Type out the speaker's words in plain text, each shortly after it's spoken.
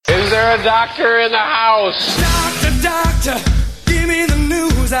a doctor in the house. Doctor, give me the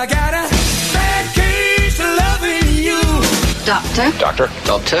news. I got a bad case of loving you. Doctor. Doctor.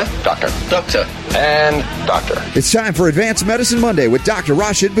 Doctor. Doctor. Doctor. And doctor. It's time for Advanced Medicine Monday with Dr.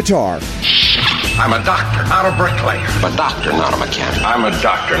 Rashid Buttar. I'm a doctor, not a bricklayer. I'm a doctor, not a mechanic. I'm a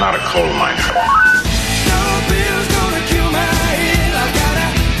doctor, not a coal miner. No pill's gonna kill my head. I got a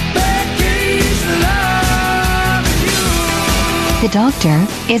bad case of loving you. The doctor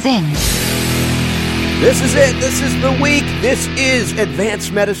is in. This is it. This is the week. This is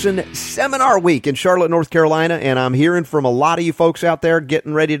Advanced Medicine Seminar Week in Charlotte, North Carolina, and I'm hearing from a lot of you folks out there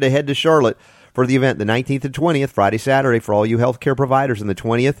getting ready to head to Charlotte for the event, the 19th and 20th, Friday, Saturday, for all you healthcare providers. And the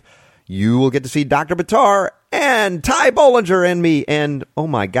 20th, you will get to see Dr. Buttar and Ty Bollinger and me. And, oh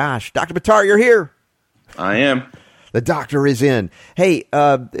my gosh, Dr. Buttar, you're here. I am. The doctor is in. Hey,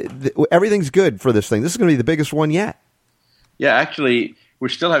 everything's good for this thing. This is going to be the biggest one yet. Yeah, actually, we're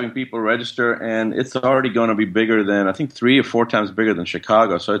still having people register, and it's already going to be bigger than, I think, 3 or 4 times bigger than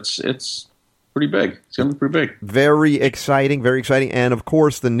Chicago. So it's pretty big. It's going to be pretty big. Very exciting, very exciting. And, of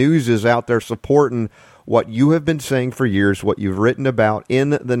course, the news is out there supporting what you have been saying for years, what you've written about in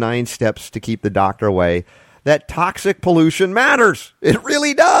the 9 steps to keep the doctor away, that toxic pollution matters. It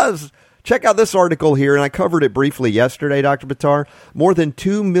really does. Check out this article here, and I covered it briefly yesterday, Dr. Buttar. More than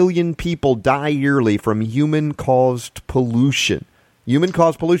 2 million people die yearly from human-caused pollution.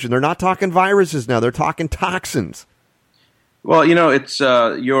 Human-caused pollution. They're not talking viruses now. They're talking toxins. Well, you know, it's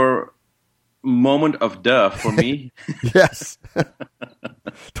your moment of duh for me. Yes.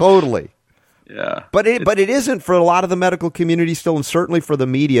 Totally. Yeah. But it isn't for a lot of the medical community still, and certainly for the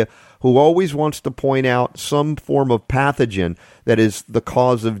media, who always wants to point out some form of pathogen that is the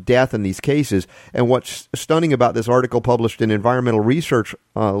cause of death in these cases. And what's stunning about this article published in Environmental Research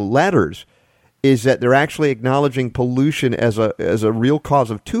Letters is that they're actually acknowledging pollution as a real cause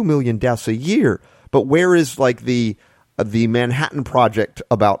of 2 million deaths a year. But where is like the Manhattan Project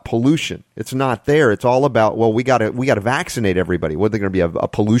about pollution? It's not there. It's all about, well, we got to vaccinate everybody. What, are there going to be a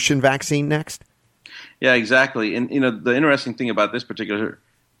pollution vaccine next? Yeah, exactly. And you know, the interesting thing about this particular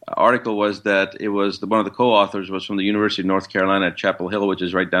article was that it was one of the co-authors was from the University of North Carolina at Chapel Hill, which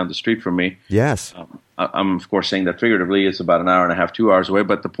is right down the street from me. Yes. I'm of course saying that figuratively. It's about an hour and a half, 2 hours away.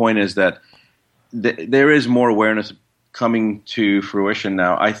 But the point is that there is more awareness coming to fruition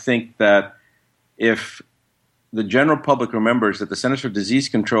now. I think that if the general public remembers that the Centers for Disease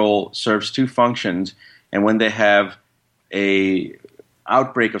Control serves 2 functions, and when they have a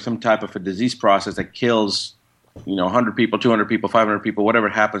outbreak of some type of a disease process that kills, 100 people, 200 people, 500 people, whatever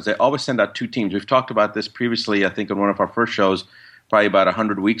happens, they always send out 2 teams. We've talked about this previously, I think, on one of our first shows, probably about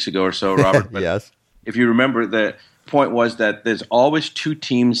 100 weeks ago or so, Robert. But yes. If you remember, the point was that there's always 2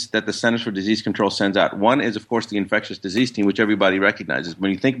 teams that the Centers for Disease Control sends out. One is, of course, the infectious disease team, which everybody recognizes. When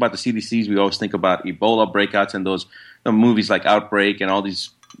you think about the CDCs, we always think about Ebola breakouts and those movies like Outbreak and all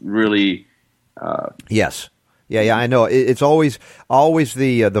these really... Yes. Yeah, I know. It's always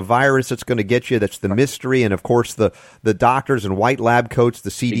the virus that's going to get you. That's the mystery. And, of course, the doctors in white lab coats, the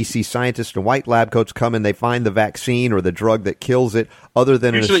CDC scientists in white lab coats come and they find the vaccine or the drug that kills it, other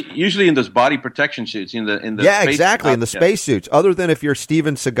than... Usually in those body protection suits. In the yeah, exactly, in the spacesuits. Other than if you're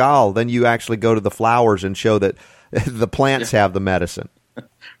Steven Seagal, then you actually go to the flowers and show that the plants have the medicine.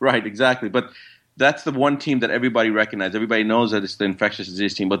 Right, exactly. But that's the one team that everybody recognizes. Everybody knows that it's the infectious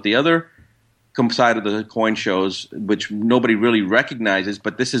disease team. But the other side of the coin shows, which nobody really recognizes,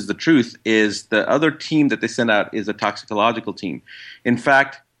 but this is the truth, is the other team that they send out is a toxicological team. In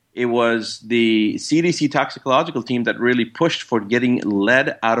fact, it was the CDC toxicological team that really pushed for getting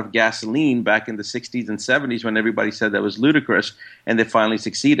lead out of gasoline back in the 60s and 70s when everybody said that was ludicrous, and they finally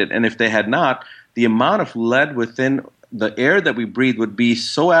succeeded. And if they had not, the amount of lead within the air that we breathe would be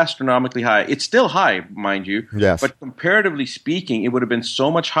so astronomically high. It's still high, mind you. Yes. But comparatively speaking, it would have been so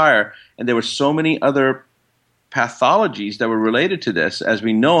much higher, and there were so many other pathologies that were related to this, as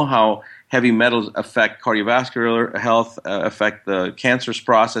we know how heavy metals affect cardiovascular health, affect the cancerous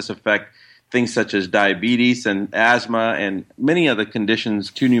process, affect things such as diabetes and asthma and many other conditions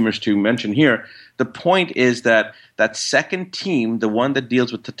too numerous to mention here. The point is that that second team, the one that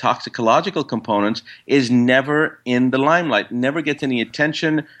deals with the toxicological components, is never in the limelight, never gets any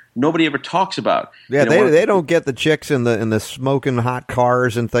attention. Nobody ever talks about. Yeah, they don't get the chicks in the smoking hot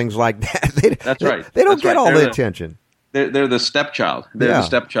cars and things like that. That's right. They don't get all the attention. They're the stepchild. They're the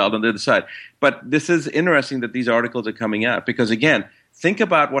stepchild on the other side. But this is interesting that these articles are coming out because, again, think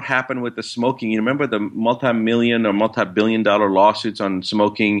about what happened with the smoking. You remember the multi-million or multi-billion-dollar lawsuits on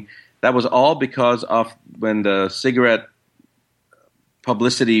smoking? That was all because of when the cigarette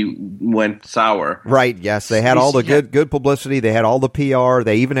publicity went sour. Right, yes. They had all the good publicity. They had all the PR.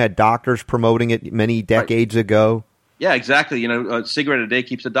 They even had doctors promoting it many decades ago. Yeah, exactly. A cigarette a day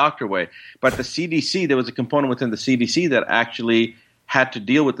keeps a doctor away. But the CDC, there was a component within the CDC that actually had to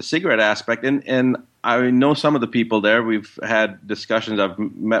deal with the cigarette aspect. And I know some of the people there. We've had discussions. I've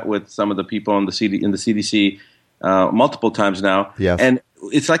met with some of the people in the CDC multiple times now. Yes. And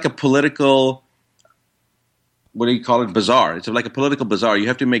it's like a political, what do you call it, bazaar. It's like a political bazaar. You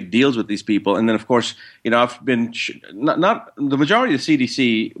have to make deals with these people. And then, of course, I've been not the majority of the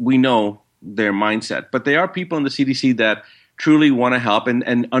CDC, we know their mindset. But there are people in the CDC that truly want to help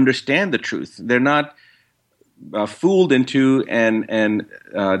and understand the truth. They're not fooled into and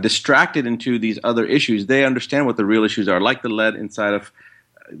distracted into these other issues. They understand what the real issues are, like the lead inside of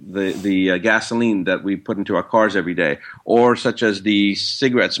the gasoline that we put into our cars every day, or such as the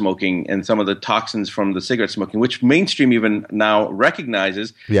cigarette smoking and some of the toxins from the cigarette smoking, which mainstream even now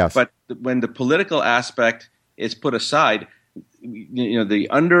recognizes. Yes. But when the political aspect is put aside, the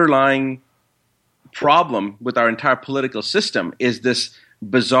underlying problem with our entire political system is this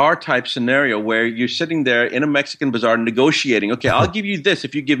bizarre type scenario where you're sitting there in a Mexican bazaar negotiating. Okay, I'll give you this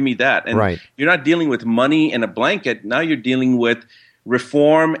if you give me that. And right. You're not dealing with money and a blanket. Now you're dealing with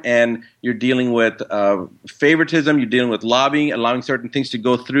reform, and you're dealing with favoritism. You're dealing with lobbying, allowing certain things to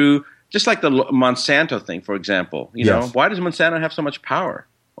go through, just like the Monsanto thing, for example. Yes. Why does Monsanto have so much power?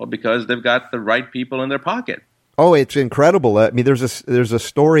 Well, because they've got the right people in their pocket. Oh, it's incredible. I mean, there's a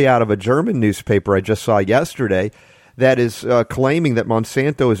story out of a German newspaper I just saw yesterday that is claiming that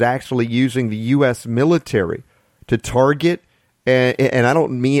Monsanto is actually using the U.S. military to target. And I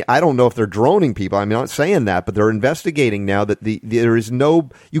don't know if they're droning people. I'm not saying that, but they're investigating now that there is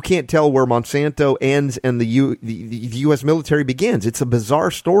you can't tell where Monsanto ends and the U.S. military begins. It's a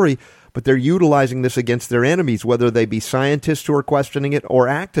bizarre story, but they're utilizing this against their enemies, whether they be scientists who are questioning it or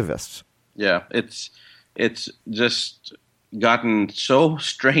activists. Yeah, it's just gotten so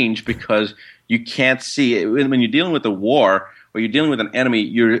strange because you can't see it. When you're dealing with a war, or you're dealing with an enemy,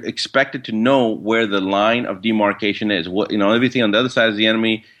 you're expected to know where the line of demarcation is. Everything on the other side is the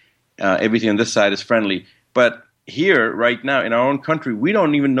enemy. Everything on this side is friendly. But here, right now, in our own country, we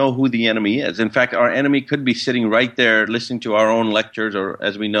don't even know who the enemy is. In fact, our enemy could be sitting right there listening to our own lectures, or,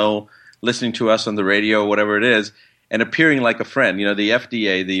 as we know, listening to us on the radio, whatever it is, and appearing like a friend. The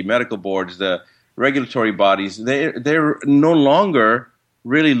FDA, the medical boards, the regulatory bodies, they're no longer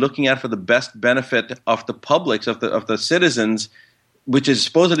really looking out for the best benefit of the publics, of the citizens, which is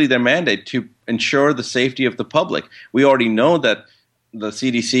supposedly their mandate to ensure the safety of the public. We already know that the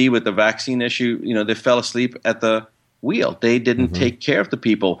CDC with the vaccine issue, they fell asleep at the wheel. They didn't take care of the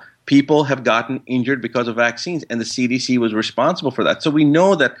people. People have gotten injured because of vaccines, and the CDC was responsible for that. So we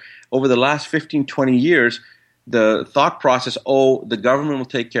know that over the last 15, 20 years, the thought process, the government will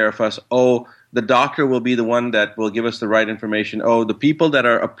take care of us, the doctor will be the one that will give us the right information. The people that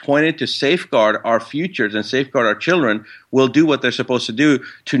are appointed to safeguard our futures and safeguard our children will do what they're supposed to do.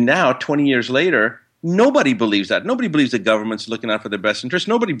 To now, 20 years later, nobody believes that. Nobody believes the government's looking out for their best interest.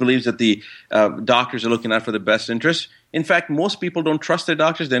 Nobody believes that the doctors are looking out for their best interest. In fact, most people don't trust their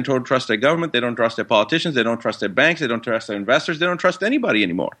doctors. They don't trust their government. They don't trust their politicians. They don't trust their banks. They don't trust their investors. They don't trust anybody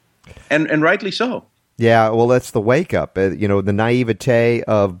anymore. And rightly so. Yeah, well, that's the wake-up, the naivete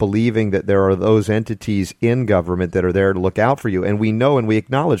of believing that there are those entities in government that are there to look out for you. And we know and we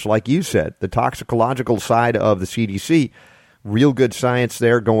acknowledge, like you said, the toxicological side of the CDC, real good science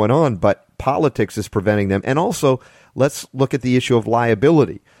there going on, but politics is preventing them. And also, let's look at the issue of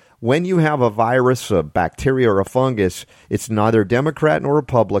liability. When you have a virus, a bacteria, or a fungus, it's neither Democrat nor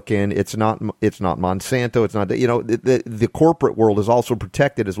Republican. It's not Monsanto. It's not the corporate world is also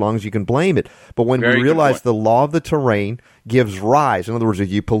protected as long as you can blame it. But when we realize the law of the terrain gives rise, in other words, if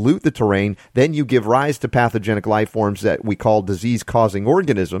you pollute the terrain, then you give rise to pathogenic life forms that we call disease-causing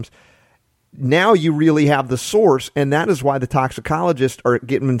organisms. Now you really have the source, and that is why the toxicologists are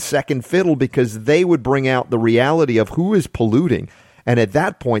getting second fiddle, because they would bring out the reality of who is polluting. And at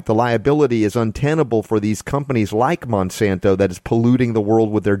that point, the liability is untenable for these companies like Monsanto that is polluting the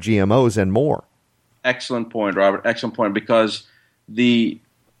world with their GMOs and more. Excellent point, Robert. Excellent point, because the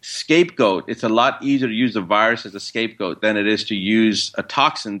scapegoat, it's a lot easier to use the virus as a scapegoat than it is to use a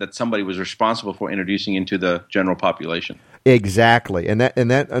toxin that somebody was responsible for introducing into the general population. Exactly.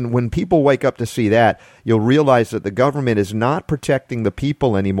 And when people wake up to see that, you'll realize that the government is not protecting the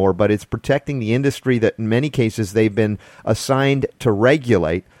people anymore, but it's protecting the industry that in many cases they've been assigned to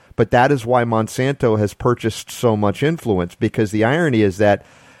regulate. But that is why Monsanto has purchased so much influence, because the irony is that,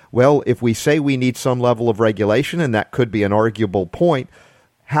 well, if we say we need some level of regulation, and that could be an arguable point,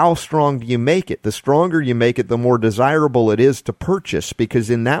 how strong do you make it? The stronger you make it, the more desirable it is to purchase, because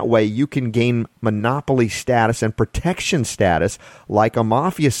in that way you can gain monopoly status and protection status like a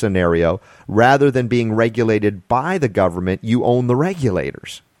mafia scenario. Rather than being regulated by the government, you own the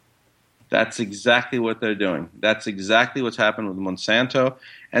regulators. That's exactly what they're doing. That's exactly what's happened with Monsanto,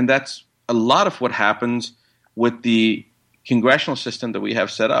 and that's a lot of what happens with the congressional system that we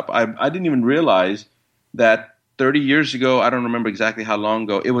have set up. I didn't even realize that 30 years ago, I don't remember exactly how long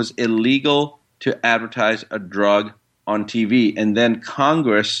ago, it was illegal to advertise a drug on TV. And then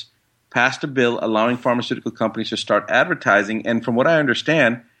Congress passed a bill allowing pharmaceutical companies to start advertising. And from what I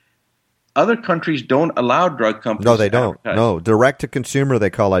understand, other countries don't allow drug companies to advertise. No, they don't. No, direct-to-consumer,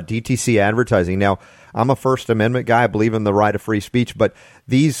 they call it DTC advertising. Now, I'm a First Amendment guy. I believe in the right of free speech. But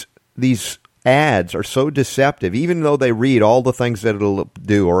these ads are so deceptive, even though they read all the things that it'll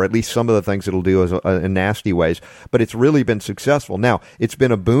do, or at least some of the things it'll do in nasty ways, but it's really been successful. Now, it's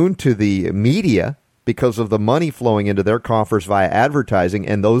been a boon to the media because of the money flowing into their coffers via advertising,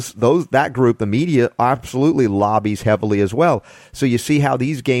 and that group, the media, absolutely lobbies heavily as well. So you see how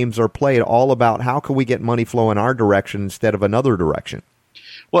these games are played, all about how can we get money flow in our direction instead of another direction.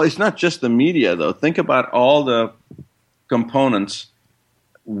 Well, it's not just the media, though. Think about all the components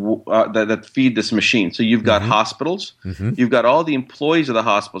that feed this machine. So you've got hospitals, you've got all the employees of the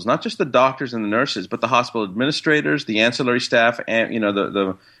hospitals, not just the doctors and the nurses, but the hospital administrators, the ancillary staff, and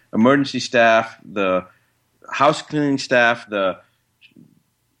the emergency staff, the house cleaning staff,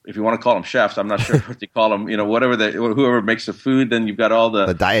 if you want to call them chefs, I'm not sure what you call them, whoever makes the food. Then you've got all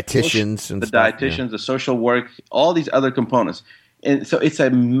the dietitians and dietitians, the social work, all these other components. And so it's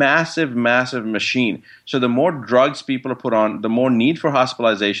a massive, massive machine. So the more drugs people are put on, the more need for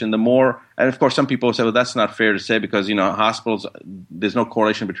hospitalization, the more, and of course some people will say, well, that's not fair to say because, hospitals, there's no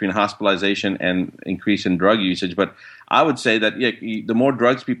correlation between hospitalization and increase in drug usage. But I would say that the more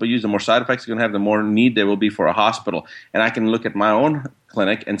drugs people use, the more side effects they're going to have, the more need there will be for a hospital. And I can look at my own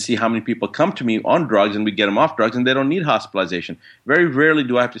clinic and see how many people come to me on drugs and we get them off drugs and they don't need hospitalization. Very rarely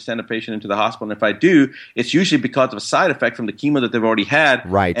do I have to send a patient into the hospital. And if I do, it's usually because of a side effect from the chemo that they've already had.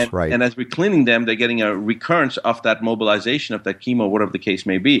 Right. And as we're cleaning them, they're getting a recurrence of that mobilization of that chemo, whatever the case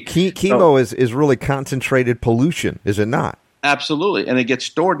may be. Chemo is really concentrated pollution, is it not? Absolutely. And it gets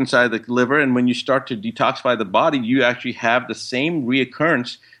stored inside the liver. And when you start to detoxify the body, you actually have the same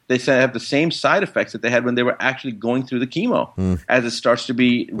reoccurrence. They have the same side effects that they had when they were actually going through the chemo as it starts to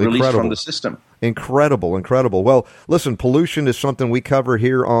be released from the system. Incredible. Well, listen, pollution is something we cover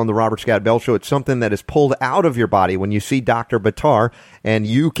here on the Robert Scott Bell Show. It's something that is pulled out of your body when you see Dr. Buttar, and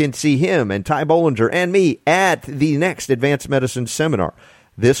you can see him and Ty Bollinger and me at the next Advanced Medicine Seminar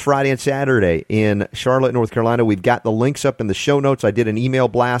this Friday and Saturday in Charlotte, North Carolina. We've got the links up in the show notes. I did an email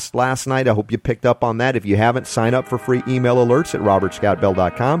blast last night. I hope you picked up on that. If you haven't, sign up for free email alerts at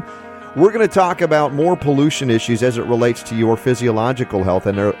robertscottbell.com. We're going to talk about more pollution issues as it relates to your physiological health,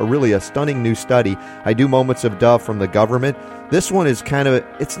 and really a stunning new study. I do moments of duh from the government. This one is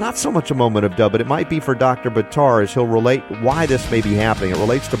it's not so much a moment of duh, but it might be for Dr. Buttar as he'll relate why this may be happening. It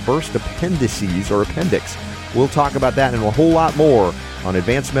relates to burst appendices or appendix. We'll talk about that and a whole lot more on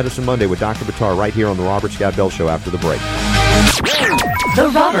Advanced Medicine Monday with Dr. Buttar right here on the Robert Scott Bell Show after the break. The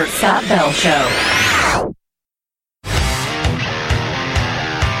Robert Scott Bell Show.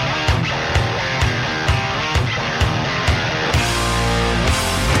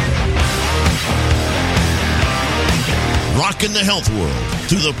 Rocking the health world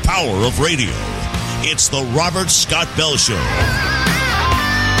through the power of radio. It's the Robert Scott Bell Show.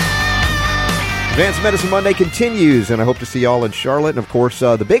 Advanced Medicine Monday continues, and I hope to see you all in Charlotte. And, of course,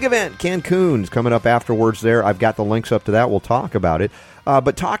 the big event, Cancun's, coming up afterwards there. I've got the links up to that. We'll talk about it.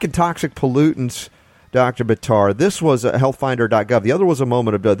 But talking toxic pollutants, Dr. Buttar, this was healthfinder.gov. The other was a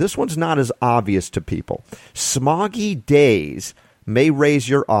moment of duh. This one's not as obvious to people. Smoggy days may raise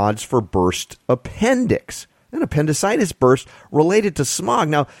your odds for burst appendix. An appendicitis burst related to smog.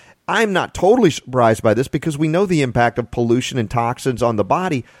 Now, I'm not totally surprised by this because we know the impact of pollution and toxins on the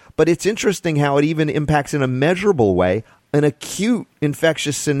body, but it's interesting how it even impacts in a measurable way an acute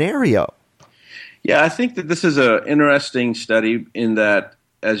infectious scenario. Yeah, I think that this is an interesting study in that,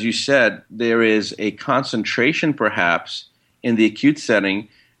 as you said, there is a concentration perhaps in the acute setting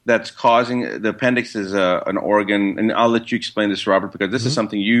that's causing the appendix is an organ, and I'll let you explain this, Robert, because this is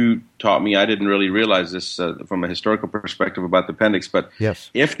something you taught me. I didn't really realize this from a historical perspective about the appendix, but yes.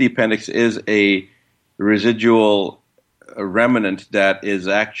 If the appendix is a residual a remnant that is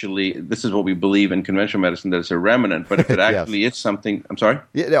actually, this is what we believe in conventional medicine, that it's a remnant, but if it actually is something, I'm sorry?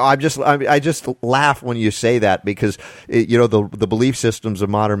 Yeah, no, I just laugh when you say that because, the belief systems of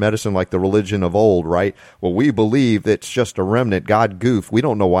modern medicine, like the religion of old, right? Well, we believe it's just a remnant, God goof. We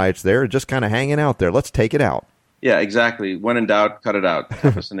don't know why it's there. It's just kind of hanging out there. Let's take it out. Yeah, exactly. When in doubt, cut it out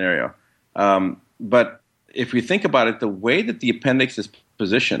type of scenario. But if you think about it, the way that the appendix is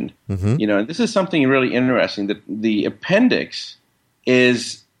positioned, and this is something really interesting, that the appendix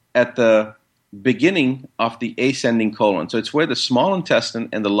is at the beginning of the ascending colon. So it's where the small intestine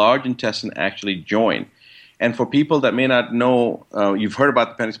and the large intestine actually join. And for people that may not know, you've heard about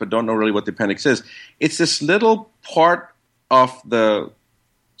the appendix but don't know really what the appendix is, it's this little part of the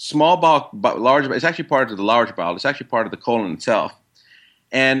small bowel, large bowel. It's actually part of the large bowel. It's actually part of the colon itself.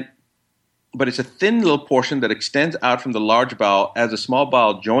 But it's a thin little portion that extends out from the large bowel as the small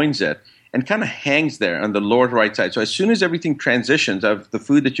bowel joins it and kind of hangs there on the lower right side. So as soon as everything transitions, of the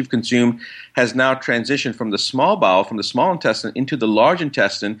food that you've consumed has now transitioned from the small bowel, from the small intestine into the large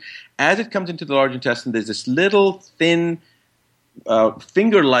intestine, as it comes into the large intestine, there's this little thin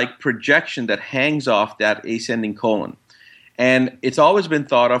finger-like projection that hangs off that ascending colon. And it's always been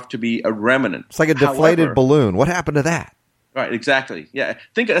thought of to be a remnant. It's like a deflated balloon. What happened to that? Right, exactly. Yeah, I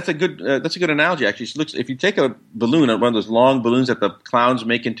think that's a good analogy. Actually, if you take a balloon, one of those long balloons that the clowns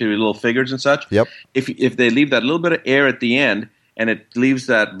make into little figures and such. Yep. If they leave that little bit of air at the end, and it leaves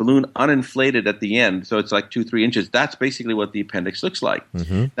that balloon uninflated at the end, so it's like 2-3 inches. That's basically what the appendix looks like.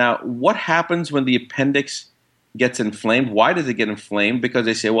 Now, what happens when the appendix gets inflamed? Why does it get inflamed? Because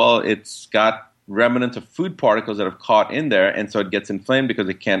they say, well, it's got remnants of food particles that have caught in there, and so it gets inflamed because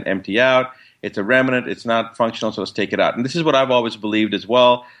it can't empty out. It's a remnant. It's not functional, so let's take it out. And this is what I've always believed as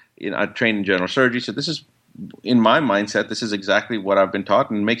well. I trained in general surgery, so this is, in my mindset, this is exactly what I've been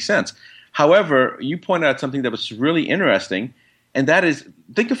taught, and it makes sense. However, you pointed out something that was really interesting, and that is,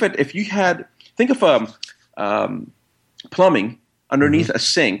 think of plumbing underneath a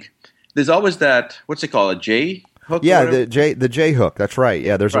sink. There's always that, what's it called, a J hook? Yeah, the J hook. That's right.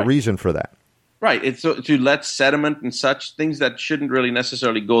 Yeah, there's a reason for that. Right. It's to let sediment and such things that shouldn't really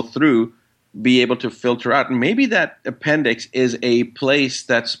necessarily go through be able to filter out. And maybe that appendix is a place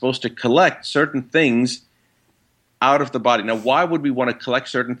that's supposed to collect certain things out of the body. Now, why would we want to collect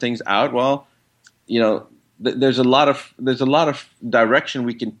certain things out? Well, there's a lot of direction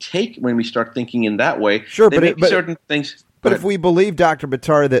we can take when we start thinking in that way. Sure, certain things. But if we believe, Dr.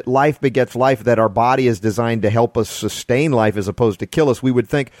 Buttar, that life begets life, that our body is designed to help us sustain life as opposed to kill us, we would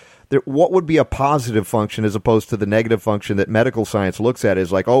think that what would be a positive function as opposed to the negative function that medical science looks at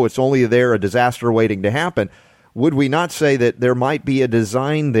is like, oh, it's only there, a disaster waiting to happen. Would we not say that there might be a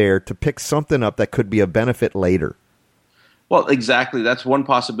design there to pick something up that could be a benefit later? Well, exactly. That's one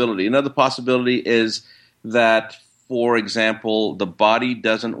possibility. Another possibility is that, for example, the body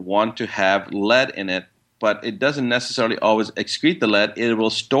doesn't want to have lead in it, but it doesn't necessarily always excrete the lead. It will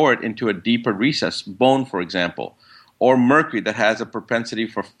store it into a deeper recess, bone, for example, or mercury that has a propensity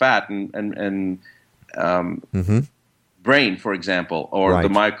for fat and brain, for example, or the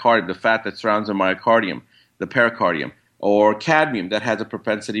myocardium, the fat that surrounds the myocardium, the pericardium, or cadmium that has a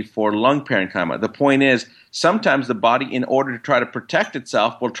propensity for lung parenchyma. The point is, sometimes the body, in order to try to protect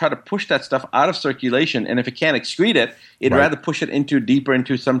itself, will try to push that stuff out of circulation, and if it can't excrete it, it'd rather push it deeper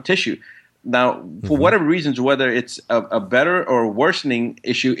into some tissue. Now, for whatever reasons, whether it's a better or worsening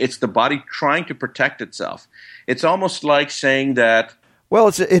issue, it's the body trying to protect itself. It's almost like saying that... Well,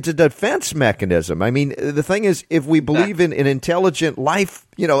 it's a defense mechanism. I mean, the thing is, if we believe in an intelligent life,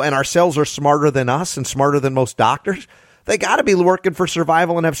 and our cells are smarter than us and smarter than most doctors, they got to be working for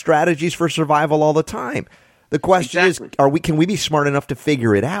survival and have strategies for survival all the time. The question is, can we be smart enough to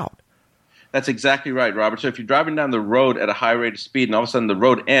figure it out? That's exactly right, Robert. So if you're driving down the road at a high rate of speed and all of a sudden the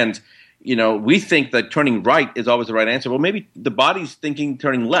road ends, we think that turning right is always the right answer. Well, maybe the body's thinking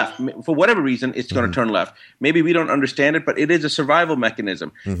turning left. For whatever reason, it's going to turn left. Maybe we don't understand it, but it is a survival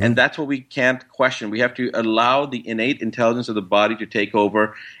mechanism. And that's what we can't question. We have to allow the innate intelligence of the body to take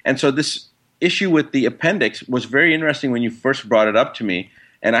over. And so this issue with the appendix was very interesting when you first brought it up to me.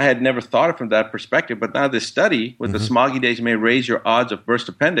 And I had never thought of it from that perspective. But now this study with the smoggy days may raise your odds of burst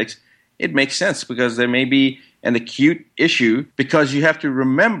appendix. It makes sense because there may be an acute issue because you have to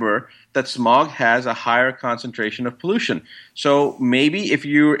remember that smog has a higher concentration of pollution. So maybe if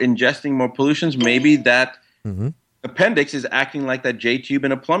you're ingesting more pollutions, maybe that appendix is acting like that J-tube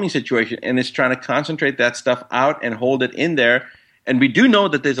in a plumbing situation and it's trying to concentrate that stuff out and hold it in there. And we do know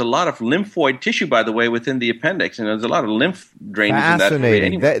that there's a lot of lymphoid tissue, by the way, within the appendix, and there's a lot of lymph drainage in that area.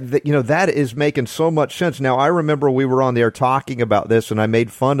 Anyway. That is making so much sense. Now, I remember we were on there talking about this, and I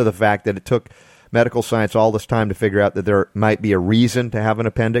made fun of the fact that it took medical science all this time to figure out that there might be a reason to have an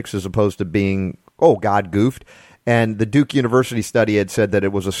appendix as opposed to being, oh, God goofed. And the Duke University study had said that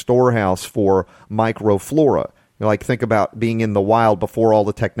it was a storehouse for microflora. Like, think about being in the wild before all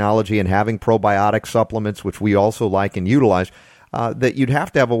the technology and having probiotic supplements, which we also like and utilize, that you'd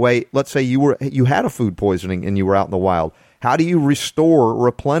have to have a way. Let's say you had a food poisoning and you were out in the wild. How do you restore,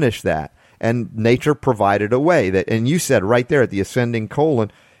 replenish that? And nature provided a way that, and you said right there at the ascending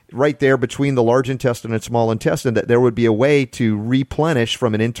colon, right there between the large intestine and small intestine, that there would be a way to replenish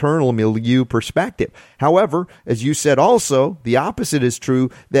from an internal milieu perspective. However, as you said also, the opposite is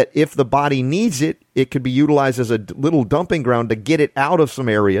true, that if the body needs it, it could be utilized as a little dumping ground to get it out of some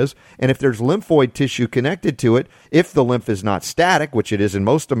areas. And if there's lymphoid tissue connected to it, if the lymph is not static, which it is in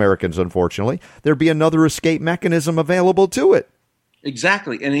most Americans, unfortunately, there'd be another escape mechanism available to it.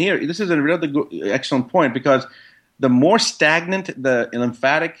 Exactly. And here, this is a really excellent point, because the more stagnant the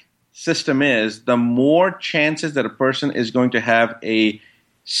lymphatic system is, the more chances that a person is going to have a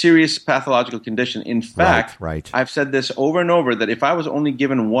serious pathological condition. In fact, right. I've said this over and over, that if I was only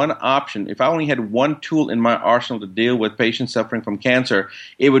given one option, if I only had one tool in my arsenal to deal with patients suffering from cancer,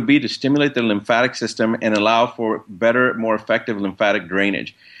 it would be to stimulate the lymphatic system and allow for better, more effective lymphatic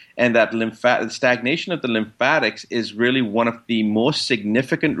drainage. And that stagnation of the lymphatics is really one of the most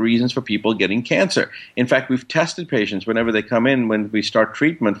significant reasons for people getting cancer. In fact, we've tested patients whenever they come in, when we start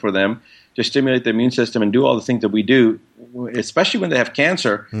treatment for them to stimulate the immune system and do all the things that we do, especially when they have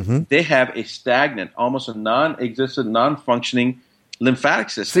cancer, they have a stagnant, almost a non-existent, non-functioning lymphatic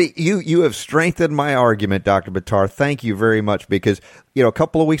system. See, you have strengthened my argument, Dr. Buttar. Thank you very much, because a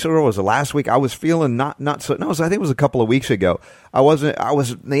couple of weeks ago, was it last week? I was feeling not so. No, I think it was a couple of weeks ago.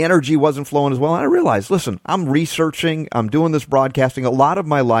 The energy wasn't flowing as well. And I realized, listen, I'm researching, I'm doing this broadcasting. A lot of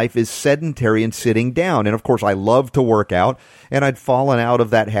my life is sedentary and sitting down, and of course, I love to work out, and I'd fallen out of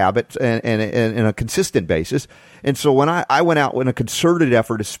that habit and in a consistent basis. And so when I went out in a concerted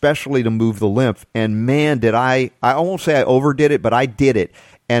effort, especially to move the lymph, and man, did I won't say I overdid it, but I did it.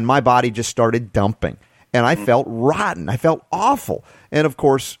 And my body just started dumping. And I felt rotten. I felt awful. And of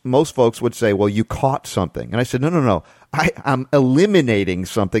course, most folks would say, well, you caught something. And I said, no. I'm eliminating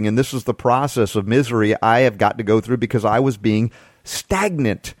something. And this is the process of misery I have got to go through because I was being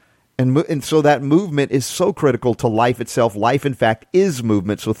stagnant. And so that movement is so critical to life itself. Life, in fact, is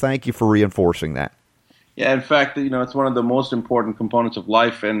movement. So thank you for reinforcing that. Yeah, in fact, it's one of the most important components of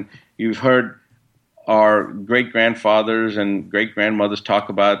life, and you've heard our great-grandfathers and great-grandmothers talk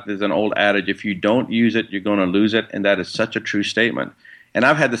about, there's an old adage, if you don't use it, you're going to lose it, and that is such a true statement. And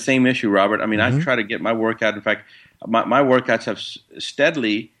I've had the same issue, Robert. I mean, I try to get my workout. In fact, my workouts have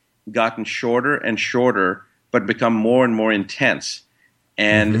steadily gotten shorter and shorter, but become more and more intense.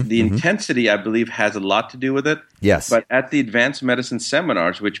 And the intensity, I believe, has a lot to do with it. Yes. But at the advanced medicine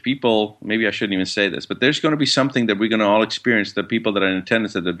seminars, which people, maybe I shouldn't even say this, but there's going to be something that we're going to all experience, the people that are in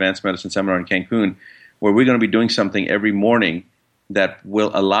attendance at the advanced medicine seminar in Cancun, where we're going to be doing something every morning that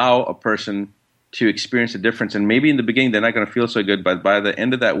will allow a person to experience a difference. And maybe in the beginning, they're not going to feel so good, but by the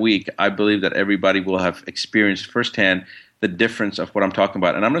end of that week, I believe that everybody will have experienced firsthand the difference of what I'm talking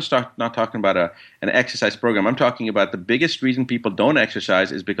about. And I'm going to start not talking about an exercise program. I'm talking about the biggest reason people don't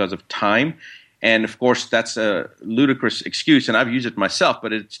exercise is because of time. And of course, that's a ludicrous excuse, and I've used it myself,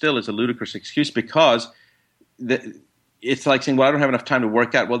 but it still is a ludicrous excuse because it's like saying, well, I don't have enough time to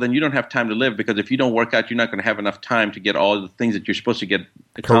work out. Well, then you don't have time to live, because if you don't work out, you're not going to have enough time to get all the things that you're supposed to get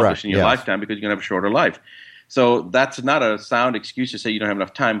accomplished in your lifetime, because you're going to have a shorter life. So that's not a sound excuse to say you don't have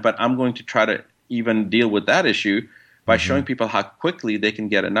enough time, but I'm going to try to even deal with that issue by showing people how quickly they can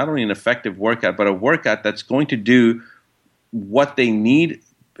get not only an effective workout, but a workout that's going to do what they need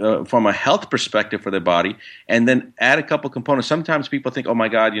from a health perspective for their body, and then add a couple components. Sometimes people think, oh my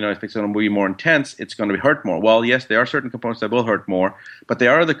God, if it's going to be more intense, it's going to hurt more. Well, yes, there are certain components that will hurt more, but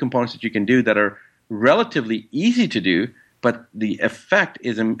there are other components that you can do that are relatively easy to do, but the effect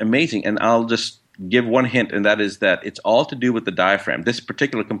is amazing. And I'll just give one hint, and that is that it's all to do with the diaphragm. This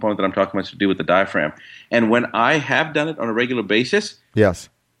particular component that I'm talking about is to do with the diaphragm. And when I have done it on a regular basis,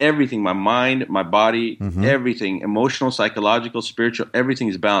 everything, my mind, my body, everything, emotional, psychological, spiritual, everything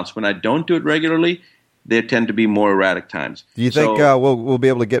is balanced. When I don't do it regularly, there tend to be more erratic times. Do you think we'll be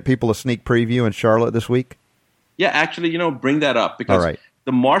able to get people a sneak preview in Charlotte this week? Yeah, actually, bring that up, because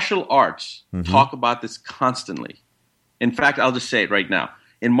the martial arts talk about this constantly. In fact, I'll just say it right now.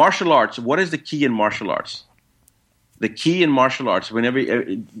 In martial arts, what is the key in martial arts? The key in martial arts,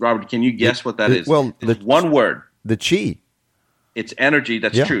 Robert, can you guess what that is? Well, it's one word. The chi. It's energy,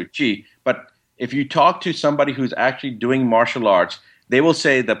 that's true, chi. But if you talk to somebody who's actually doing martial arts, they will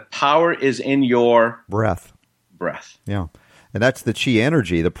say the power is in your breath. Breath. Yeah. And that's the chi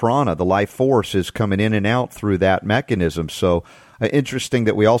energy, the prana, the life force is coming in and out through that mechanism. So interesting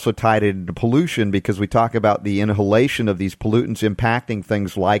that we also tied it into pollution, because we talk about the inhalation of these pollutants impacting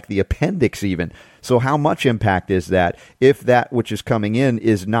things like the appendix even. So how much impact is that if that which is coming in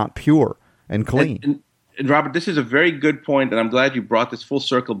is not pure and clean? And Robert, this is a very good point, and I'm glad you brought this full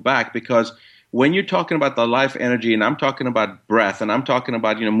circle back, because when you're talking about the life energy, and I'm talking about breath, and I'm talking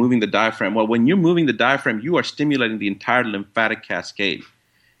about moving the diaphragm, well, when you're moving the diaphragm, you are stimulating the entire lymphatic cascade.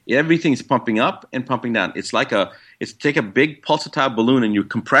 Everything's pumping up and pumping down. It's take a big pulsatile balloon and you're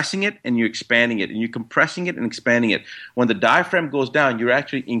compressing it and you're expanding it and you're compressing it and expanding it. When the diaphragm goes down, you're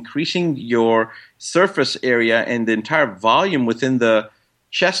actually increasing your surface area and the entire volume within the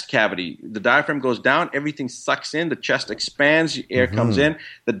chest cavity. The diaphragm goes down, everything sucks in, the chest expands, air comes in,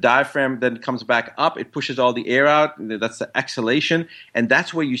 the diaphragm then comes back up, it pushes all the air out, that's the exhalation, and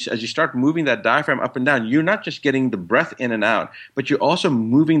that's where as you start moving that diaphragm up and down, you're not just getting the breath in and out, but you're also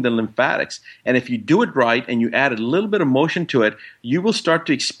moving the lymphatics. And if you do it right and you add a little bit of motion to it, you will start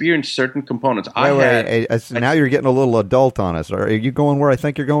to experience certain components. Now you're getting a little adult on us. Are you going where I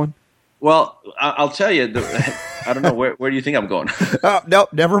think you're going? Well, I'll tell you, I don't know, where do you think I'm going? No,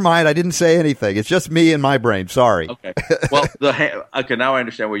 never mind. I didn't say anything. It's just me and my brain. Sorry. Okay. Well, okay, now I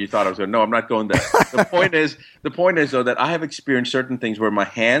understand where you thought I was going. No, I'm not going there. The point is, though, that I have experienced certain things where my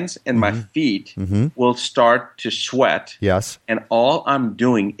hands and my feet will start to sweat. Yes. And all I'm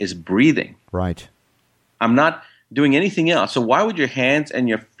doing is breathing. Right. I'm not doing anything else. So why would your hands and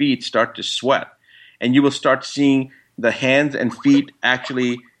your feet start to sweat? And you will start seeing the hands and feet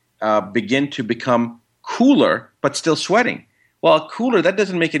actually begin to become cooler, but still sweating. Well, cooler, that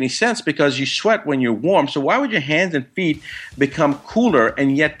doesn't make any sense because you sweat when you're warm. So why would your hands and feet become cooler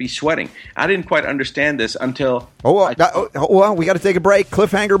and yet be sweating? I didn't quite understand this until... Well, we got to take a break.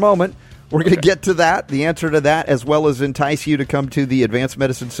 Cliffhanger moment. We're going to get to that, the answer to that, as well as entice you to come to the Advanced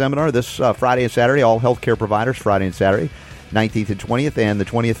Medicine Seminar this Friday and Saturday. All healthcare providers, Friday and Saturday, 19th and 20th, and the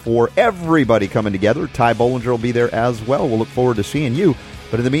 20th for everybody coming together. Ty Bollinger will be there as well. We'll look forward to seeing you.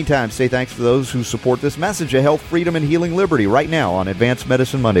 But in the meantime, say thanks to those who support this message of health, freedom, and healing liberty right now on Advanced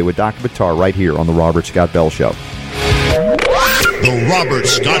Medicine Monday with Dr. Buttar right here on The Robert Scott Bell Show. The Robert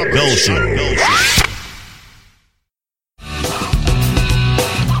Scott Bell Show.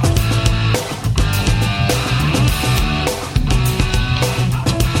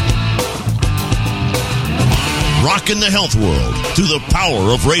 Rocking the health world through the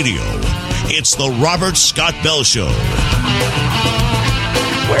power of radio. It's The Robert Scott Bell Show.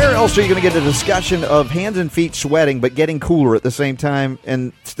 Where else are you going to get a discussion of hands and feet sweating but getting cooler at the same time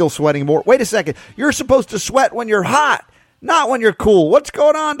and still sweating more? Wait a second. You're supposed to sweat when you're hot, not when you're cool. What's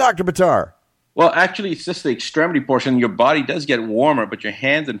going on, Dr. Buttar? Well, actually, it's just the extremity portion. Your body does get warmer, but your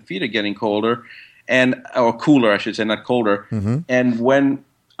hands and feet are getting colder, or cooler, I should say, not colder. And when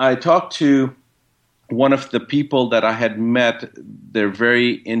I talked to one of the people that I had met, they're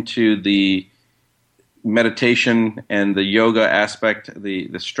very into the meditation and the yoga aspect, the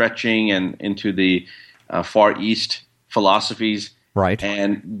stretching, and into the Far East philosophies. Right.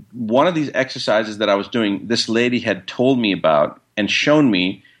 And one of these exercises that I was doing, this lady had told me about and shown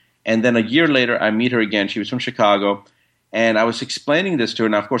me. And then a year later, I meet her again. She was from Chicago. And I was explaining this to her.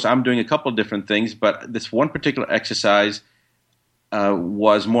 Now, of course, I'm doing a couple of different things, but this one particular exercise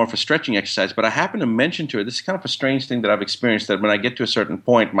was more of a stretching exercise. But I happened to mention to her, this is kind of a strange thing that I've experienced, that when I get to a certain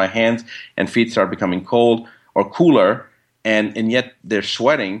point, my hands and feet start becoming cold or cooler, and yet they're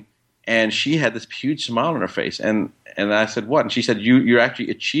sweating. And she had this huge smile on her face. And I said, what? And she said, you're actually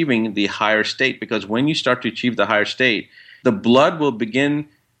achieving the higher state, because when you start to achieve the higher state, the blood will begin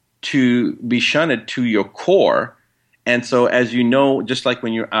to be shunted to your core. And so, as you know, just like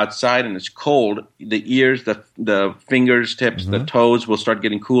when you're outside and it's cold, the ears, the fingers, tips, the toes will start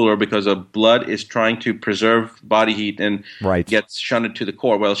getting cooler because the blood is trying to preserve body heat and gets shunted to the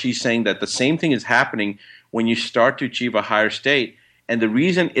core. Well, she's saying that the same thing is happening when you start to achieve a higher state. And the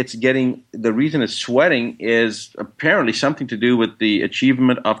reason it's sweating is apparently something to do with the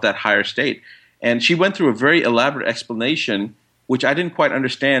achievement of that higher state. And she went through a very elaborate explanation, which I didn't quite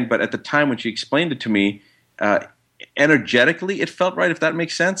understand, but at the time when she explained it to me, energetically it felt right, if that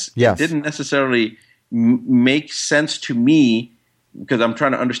makes sense. Yes. It didn't necessarily make sense to me because I'm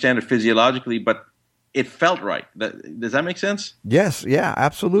trying to understand it physiologically, but it felt right. Does that make sense? Yes, yeah,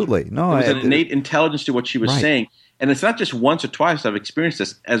 absolutely. No, there was an innate intelligence to what she was saying. And it's not just once or twice I've experienced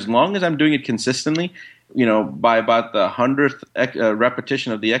this. As long as I'm doing it consistently, by about the 100th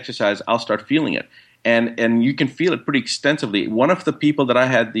repetition of the exercise, I'll start feeling it. And you can feel it pretty extensively. One of the people that I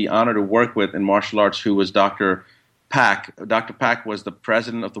had the honor to work with in martial arts, who was Dr. Pak. Dr. Pak was the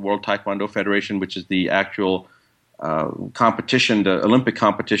president of the World Taekwondo Federation, which is the actual competition, the Olympic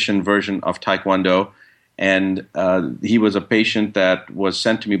competition version of Taekwondo. And he was a patient that was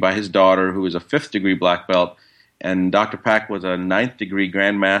sent to me by his daughter, who was a 5th-degree black belt. And Dr. Pak was a 9th-degree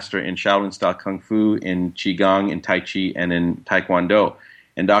grandmaster in Shaolin-style Kung Fu, in Qigong, in Tai Chi, and in Taekwondo.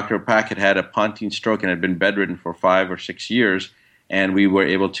 And Dr. Pak had a pontine stroke and had been bedridden for 5 or 6 years. And we were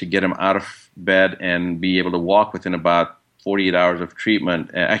able to get him out of bed and be able to walk within about 48 hours of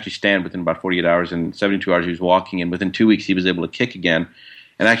treatment, actually stand within about 48 hours. And 72 hours he was walking. And within 2 weeks he was able to kick again.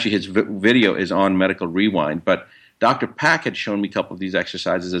 And actually his video is on Medical Rewind. But Dr. Pak had shown me a couple of these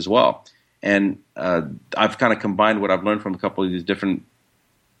exercises as well. And I've kind of combined what I've learned from a couple of these different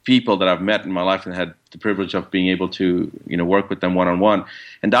people that I've met in my life and had the privilege of being able to, work with them one-on-one.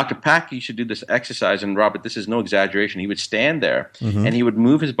 And Dr. Pak used to do this exercise, and Robert, this is no exaggeration. He would stand there, and he would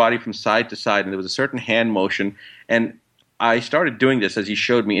move his body from side to side, and there was a certain hand motion. And I started doing this as he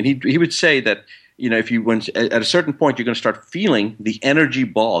showed me, and he would say that, if you went at a certain point, you're going to start feeling the energy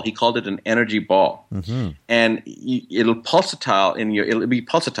ball. He called it an energy ball, and it'll pulsatile it'll be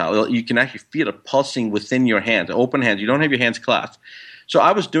pulsatile. You can actually feel it pulsing within your hands, open hands. You don't have your hands clasped. So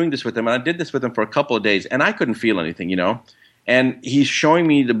I was doing this with him, and I did this with him for a couple of days, and I couldn't feel anything, And he's showing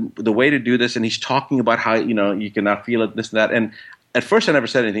me the way to do this, and he's talking about how you cannot feel it, this and that. And at first, I never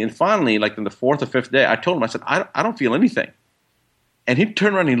said anything, and finally, like in the 4th or 5th day, I told him, I said, I don't feel anything. And he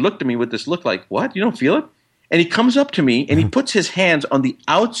turned around and he looked at me with this look like, what? You don't feel it? And he comes up to me and he puts his hands on the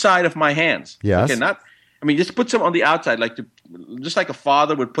outside of my hands. Yes. Okay, just puts them on the outside, just like a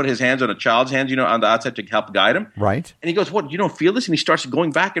father would put his hands on a child's hands, on the outside to help guide him. Right. And he goes, what, you don't feel this? And he starts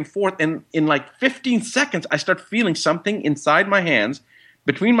going back and forth. And in like 15 seconds, I start feeling something inside my hands,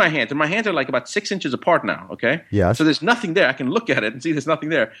 between my hands. And my hands are like about 6 inches apart now, okay? Yes. So there's nothing there. I can look at it and see there's nothing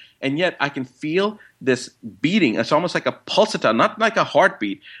there. And yet I can feel this beating. It's almost like a pulsatile, not like a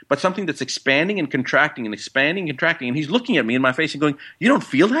heartbeat, but something that's expanding and contracting and expanding and contracting. And he's looking at me in my face and going, you don't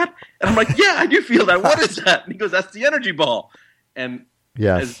feel that? And I'm like, yeah, I do feel that. What is that? And he goes, that's the energy ball. And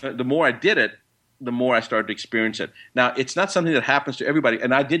the more I did it, the more I started to experience it. Now, it's not something that happens to everybody.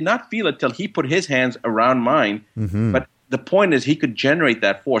 And I did not feel it till he put his hands around mine. But the point is he could generate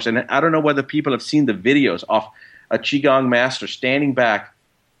that force. And I don't know whether people have seen the videos of a Qigong master standing back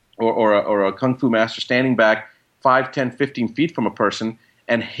or a Kung Fu master standing back 5, 10, 15 feet from a person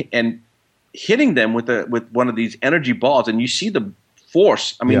and hitting them with one of these energy balls. And you see the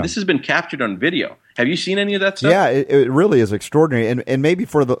force. I mean, this has been captured on video. Have you seen any of that stuff? Yeah, it really is extraordinary. And maybe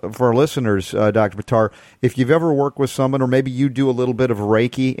for our listeners, Dr. Buttar, if you've ever worked with someone or maybe you do a little bit of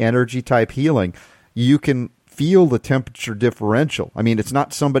Reiki energy type healing, you can feel the temperature differential. I mean, it's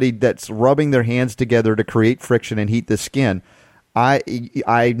not somebody that's rubbing their hands together to create friction and heat the skin.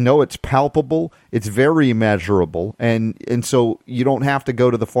 I know it's palpable, it's very measurable, and so you don't have to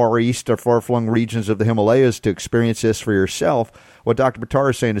go to the Far East or far-flung regions of the Himalayas to experience this for yourself. What Dr. Buttar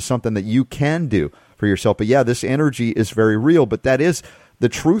is saying is something that you can do for yourself. But yeah, this energy is very real, but that is the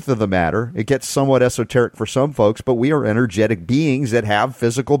truth of the matter. It gets somewhat esoteric for some folks, but we are energetic beings that have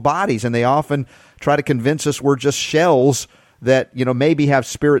physical bodies, and they often try to convince us we're just shells that, maybe have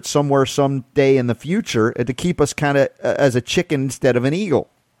spirit somewhere someday in the future to keep us kind of as a chicken instead of an eagle.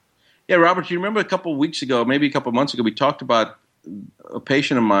 Yeah, Robert, you remember a couple of weeks ago, maybe a couple of months ago, we talked about a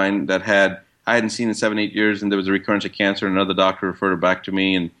patient of mine that I hadn't seen in 7-8 years, and there was a recurrence of cancer, and another doctor referred her back to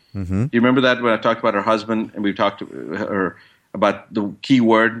me. And do you remember that when I talked about her husband, and we talked to her about the key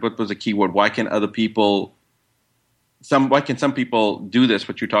word? What was the key word? Why can some people do this,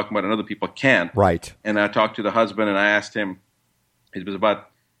 what you're talking about, and other people can't? Right. And I talked to the husband, and I asked him, it was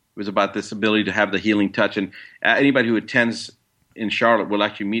about this ability to have the healing touch. And anybody who attends in Charlotte will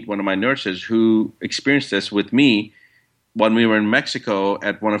actually meet one of my nurses who experienced this with me when we were in Mexico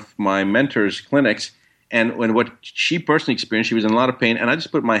at one of my mentor's clinics. And what she personally experienced, she was in a lot of pain, and I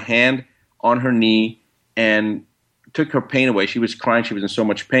just put my hand on her knee and took her pain away. She was crying. She was in so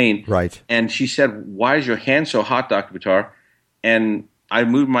much pain. Right. And she said, why is your hand so hot, Dr. Buttar? And I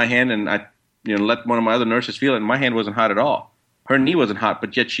moved my hand, and I let one of my other nurses feel it, and my hand wasn't hot at all. Her knee wasn't hot,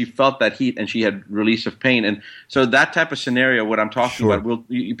 but yet she felt that heat and she had release of pain. And so that type of scenario, what I'm talking about,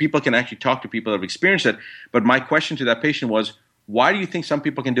 people can actually talk to people that have experienced it. But my question to that patient was, why do you think some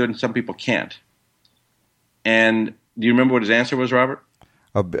people can do it and some people can't? And do you remember what his answer was, Robert?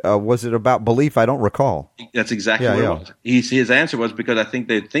 Was it about belief? I don't recall. That's exactly what it was. His answer was because I think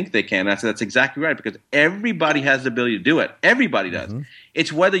they can. And I said, that's exactly right, because everybody has the ability to do it. Everybody does.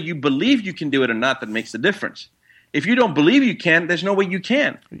 It's whether you believe you can do it or not that makes the difference. If you don't believe you can, there's no way you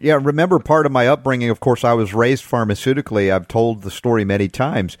can. Yeah, remember part of my upbringing, of course, I was raised pharmaceutically. I've told the story many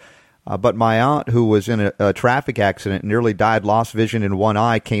times. But my aunt, who was in a traffic accident, nearly died, lost vision in one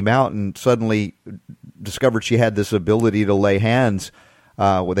eye, came out and suddenly discovered she had this ability to lay hands.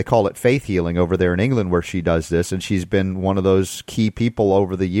 What they call it faith healing over there in England, where she does this, and she's been one of those key people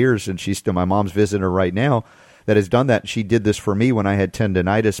over the years, and she's still, my mom's visiting her right now, that has done that. She did this for me when I had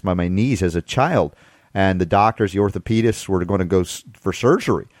tendonitis by my knees as a child, and the doctors, the orthopedists, were going to go for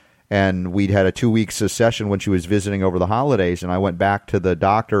surgery, and we'd had a 2-week session when she was visiting over the holidays, and I went back to the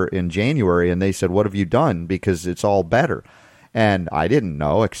doctor in January, and they said, "What have you done? Because it's all better." And I didn't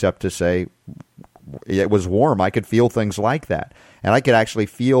know, except to say it was warm. I could feel things like that. And I could actually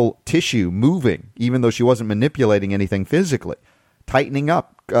feel tissue moving, even though she wasn't manipulating anything physically, tightening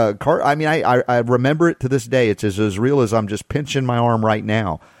up. I remember it to this day. It's as real as I'm just pinching my arm right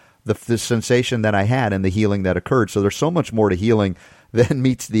now, the sensation that I had and the healing that occurred. So there's so much more to healing than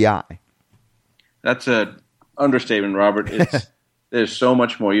meets the eye. That's an understatement, Robert. There's so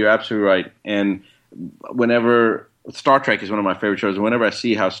much more. You're absolutely right. And whenever Star Trek is one of my favorite shows, and whenever I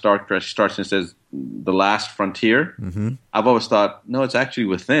see how Star Trek starts and says the last frontier, I've always thought, no, it's actually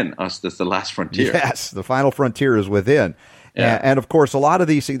within us that's the last frontier. Yes, the final frontier is within. Yeah. And of course, a lot of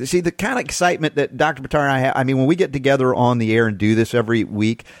these, see the kind of excitement that Dr. Buttar and I have, I mean, when we get together on the air and do this every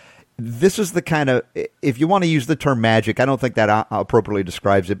week, this is the kind of, if you want to use the term magic, I don't think that appropriately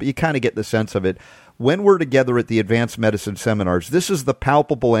describes it, but you kind of get the sense of it. When we're together at the advanced medicine seminars, this is the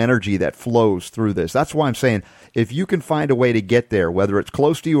palpable energy that flows through this. That's why I'm saying, if you can find a way to get there, whether it's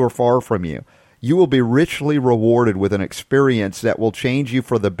close to you or far from you, you will be richly rewarded with an experience that will change you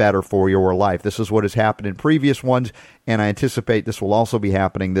for the better for your life. This is what has happened in previous ones, and I anticipate this will also be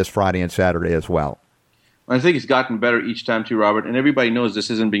happening this Friday and Saturday as well. I think it's gotten better each time too, Robert, and everybody knows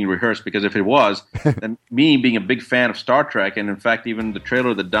this isn't being rehearsed, because if it was, then me being a big fan of Star Trek, and in fact even the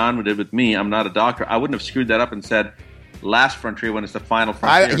trailer that Don did with me, I'm not a doctor, I wouldn't have screwed that up and said last frontier when it's the final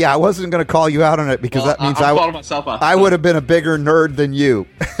frontier. I wasn't going to call you out on it, because that means I'm calling myself out. I would have been a bigger nerd than you.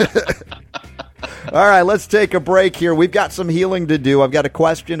 All right, let's take a break here. We've got some healing to do. I've got a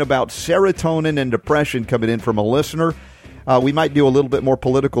question about serotonin and depression coming in from a listener. We might do a little bit more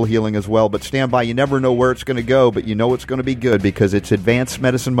political healing as well, but stand by. You never know where it's going to go, but you know it's going to be good, because it's Advanced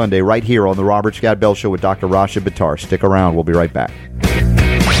Medicine Monday right here on the Robert Scott Bell Show with Dr. Rashid Buttar. Stick around. We'll be right back.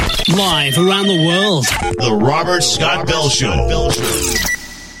 Live around the world. The Robert Scott Bell Show.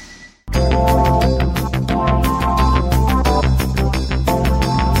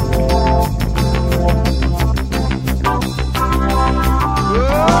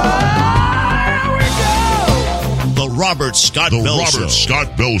 Robert Scott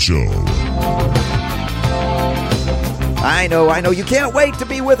Bell Show. I know. You can't wait to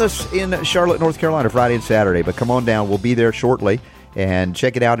be with us in Charlotte, North Carolina, Friday and Saturday. But come on down. We'll be there shortly. And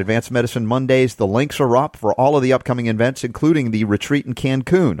check it out, Advanced Medicine Mondays. The links are up for all of the upcoming events, including the retreat in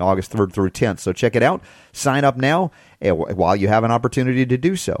Cancun, August 3rd through 10th. So check it out. Sign up now while you have an opportunity to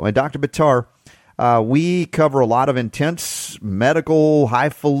do so. And Dr. Buttar, we cover a lot of intense medical,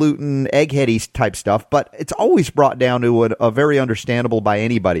 highfalutin, eggheady type stuff, but it's always brought down to a very understandable by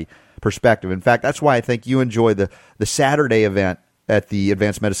anybody perspective. In fact, that's why I think you enjoy the Saturday event at the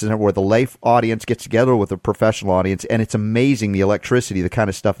Advanced Medicine Center, where the lay audience gets together with a professional audience, and it's amazing the electricity, the kind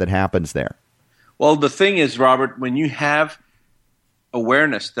of stuff that happens there. Well, the thing is, Robert, when you have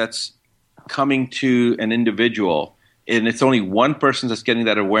awareness that's coming to an individual, and it's only one person that's getting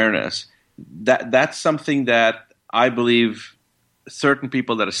that awareness, that's something that I believe certain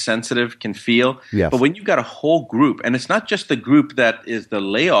people that are sensitive can feel. Yes. But when you've got a whole group, and it's not just the group that is the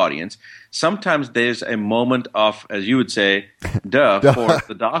lay audience, sometimes there's a moment of, as you would say, duh, for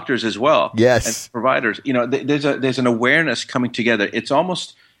the doctors as well. Yes. And providers. You know, there's an awareness coming together. It's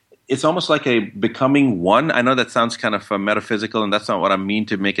almost like a becoming one. I know that sounds kind of metaphysical, and that's not what I mean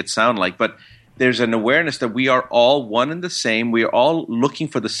to make it sound like, but there's an awareness that we are all one and the same. We are all looking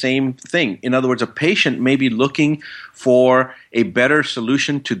for the same thing. In other words, a patient may be looking for a better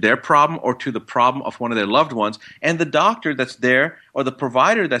solution to their problem or to the problem of one of their loved ones. And the doctor that's there or the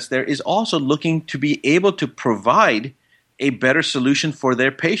provider that's there is also looking to be able to provide a better solution for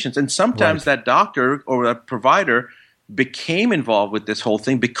their patients. And sometimes that doctor or that provider became involved with this whole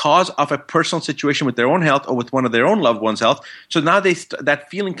thing because of a personal situation with their own health or with one of their own loved ones' health. So now that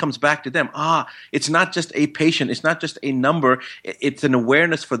feeling comes back to them. It's not just a patient. It's not just a number. It's an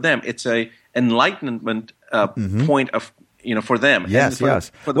awareness for them. It's a enlightenment point of for them. Yes, and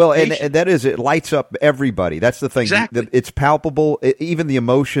for the well, patient. and that is, it lights up everybody. That's the thing. Exactly. It's palpable. Even the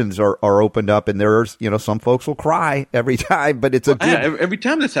emotions are opened up, and there's, some folks will cry every time, but it's a good. Every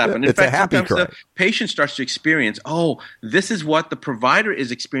time this happens. In it's fact, a happy sometimes cry. the patient starts to experience, this is what the provider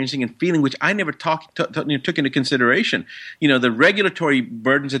is experiencing and feeling, which I never took into consideration. The regulatory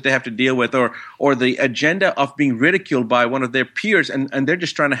burdens that they have to deal with, or the agenda of being ridiculed by one of their peers, and they're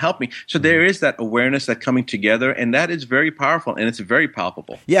just trying to help me. So there is that awareness, that coming together, and that is very powerful, and it's very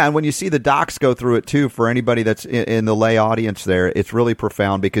palpable. Yeah, and when you see the docs go through it too, for anybody that's in the lay audience there, it's really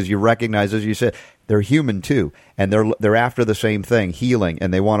profound because you recognize, as you said, they're human too, and they're after the same thing, healing,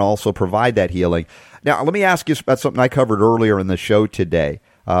 and they want to also provide that healing. Now, let me ask you about something I covered earlier in the show today.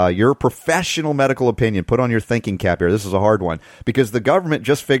 Your professional medical opinion, put on your thinking cap here. This is a hard one because the government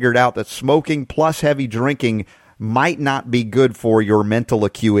just figured out that smoking plus heavy drinking might not be good for your mental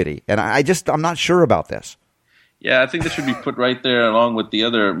acuity. And I'm not sure about this. Yeah, I think this should be put right there along with the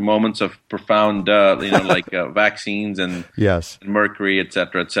other moments of profound, like vaccines and yes, and mercury, et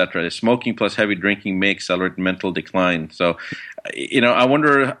cetera, et cetera. Smoking plus heavy drinking may accelerate mental decline. So, I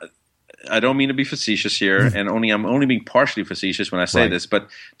wonder. I don't mean to be facetious here, and I'm only being partially facetious when I say this. But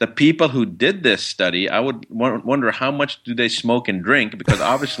the people who did this study, I would wonder how much do they smoke and drink, because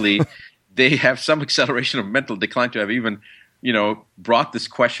obviously they have some acceleration of mental decline to have even, brought this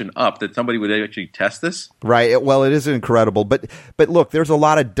question up, that somebody would actually test this. Right. Well, it is incredible. But look, there's a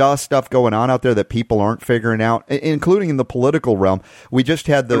lot of stuff going on out there that people aren't figuring out, including in the political realm. We just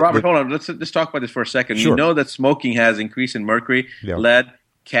had Robert, hold on. Let's talk about this for a second. Sure. You know that smoking has increase in mercury, lead,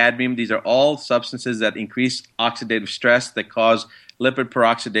 cadmium. These are all substances that increase oxidative stress, that cause lipid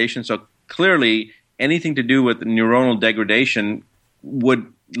peroxidation. So clearly, anything to do with neuronal degradation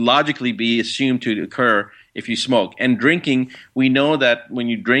would logically be assumed to occur if you smoke. And drinking, we know that when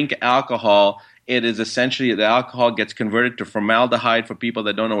you drink alcohol, it is essentially the alcohol gets converted to formaldehyde. For people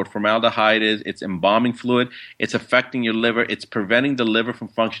that don't know what formaldehyde is, it's embalming fluid. It's affecting your liver. It's preventing the liver from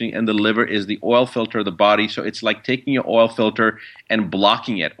functioning, and the liver is the oil filter of the body. So it's like taking your oil filter and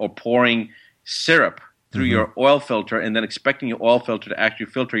blocking it, or pouring syrup through your oil filter and then expecting your oil filter to actually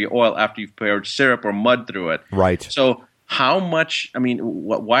filter your oil after you've poured syrup or mud through it. Right. So how much,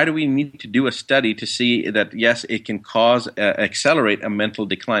 why do we need to do a study to see that, yes, it can accelerate a mental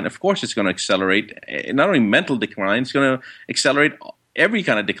decline? Of course it's going to accelerate not only mental decline, it's going to accelerate every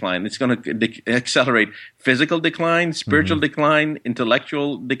kind of decline. It's going to accelerate physical decline, spiritual decline,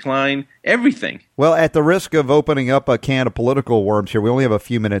 intellectual decline, everything. Well, at the risk of opening up a can of political worms here, we only have a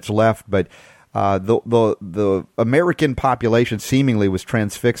few minutes left, but the American population seemingly was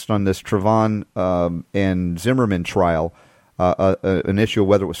transfixed on this Trayvon and Zimmerman trial, an issue of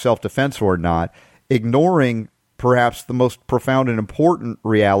whether it was self-defense or not, ignoring perhaps the most profound and important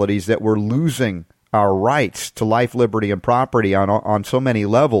realities that we're losing our rights to life, liberty, and property on so many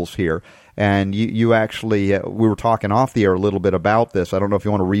levels here. And you actually, we were talking off the air a little bit about this. I don't know if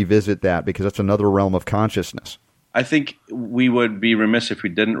you want to revisit that, because that's another realm of consciousness. I think we would be remiss if we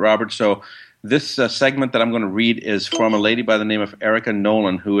didn't, Robert. So this segment that I'm going to read is from a lady by the name of Erica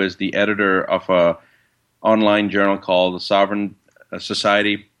Nolan, who is the editor of a online journal called the Sovereign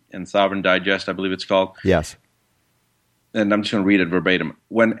Society and Sovereign Digest, I believe it's called. Yes. And I'm just going to read it verbatim.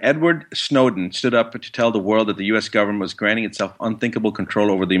 When Edward Snowden stood up to tell the world that the U.S. government was granting itself unthinkable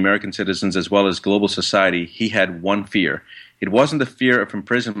control over the American citizens as well as global society, he had one fear. It wasn't the fear of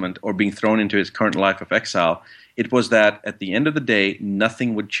imprisonment or being thrown into his current life of exile. It was that, at the end of the day,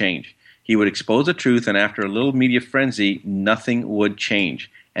 nothing would change. He would expose the truth, and after a little media frenzy, nothing would change.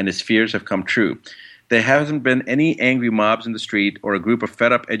 And his fears have come true. There hasn't been any angry mobs in the street or a group of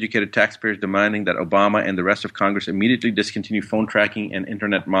fed-up, educated taxpayers demanding that Obama and the rest of Congress immediately discontinue phone tracking and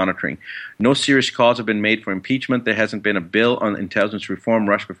internet monitoring. No serious calls have been made for impeachment. There hasn't been a bill on intelligence reform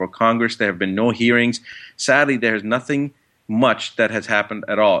rushed before Congress. There have been no hearings. Sadly, there is nothing much that has happened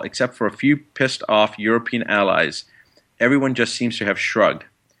at all, except for a few pissed-off European allies. Everyone just seems to have shrugged.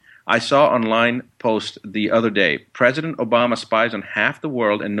 I saw online post the other day, President Obama spies on half the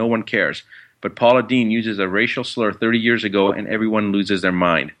world and no one cares. But Paula Deen uses a racial slur 30 years ago and everyone loses their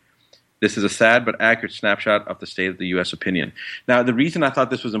mind. This is a sad but accurate snapshot of the state of the U.S. opinion. Now, the reason I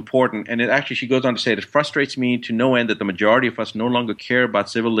thought this was important, and she goes on to say, it frustrates me to no end that the majority of us no longer care about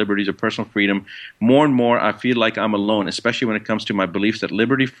civil liberties or personal freedom. More and more, I feel like I'm alone, especially when it comes to my beliefs that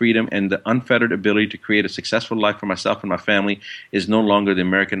liberty, freedom, and the unfettered ability to create a successful life for myself and my family is no longer the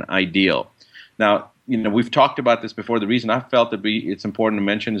American ideal. Now, we've talked about this before. The reason I felt that it's important to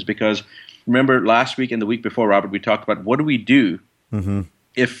mention is because, remember last week and the week before, Robert, we talked about what do we do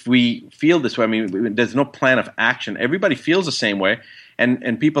if we feel this way. I mean, there's no plan of action. Everybody feels the same way.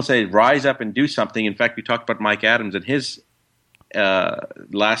 And people say, rise up and do something. In fact, we talked about Mike Adams and his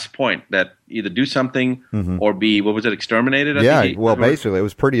last point, that either do something or be, what was it, exterminated? Basically, it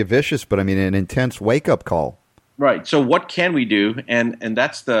was pretty vicious, but I mean, an intense wake-up call. Right. So what can we do? And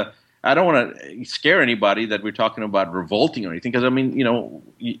that's the, I don't want to scare anybody that we're talking about revolting or anything, because, I mean,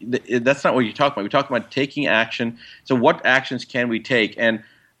 that's not what you're talking about. We're talking about taking action. So what actions can we take? And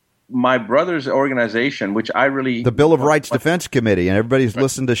my brother's organization, which I really... The Bill of Rights Defense Committee, and everybody's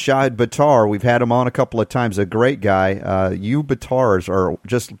listened to Shahid Buttar. We've had him on a couple of times. A great guy. You Buttars are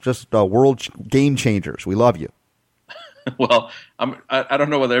just world game changers. We love you. Well, I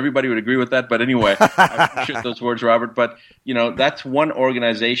don't know whether everybody would agree with that, but anyway, I appreciate those words, Robert. But, that's one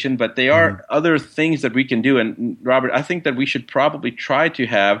organization, but there are other things that we can do. And, Robert, I think that we should probably try to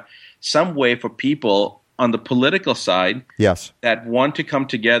have some way for people on the political side that want to come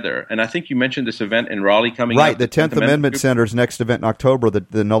together. And I think you mentioned this event in Raleigh coming up. Right, the 10th Amendment Center's next event in October,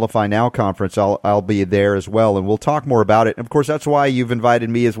 the Nullify Now conference. I'll be there as well, and we'll talk more about it. And, of course, that's why you've invited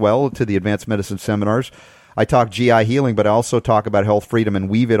me as well to the Advanced Medicine Seminars. I talk GI healing, but I also talk about health freedom and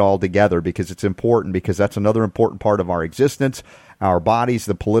weave it all together because it's important, because that's another important part of our existence, our bodies,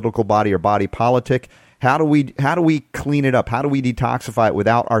 the political body or body politic. How do we clean it up? How do we detoxify it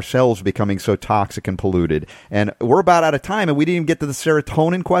without ourselves becoming so toxic and polluted? And we're about out of time, and we didn't even get to the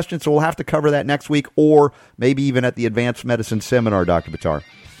serotonin question, so we'll have to cover that next week, or maybe even at the Advanced Medicine Seminar, Dr. Buttar.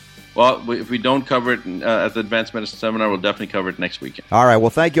 Well, if we don't cover it at the Advanced Medicine Seminar, we'll definitely cover it next weekend. All right. Well,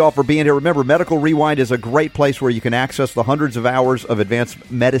 thank you all for being here. Remember, Medical Rewind is a great place where you can access the hundreds of hours of Advanced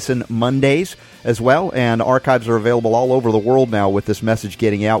Medicine Mondays as well, and archives are available all over the world now with this message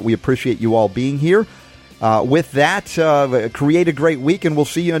getting out. We appreciate you all being here. With that, create a great week, and we'll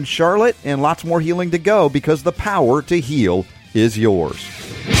see you in Charlotte, and lots more healing to go, because the power to heal is yours.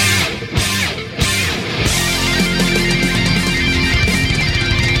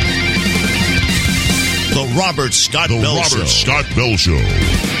 The Robert Scott Bell Show.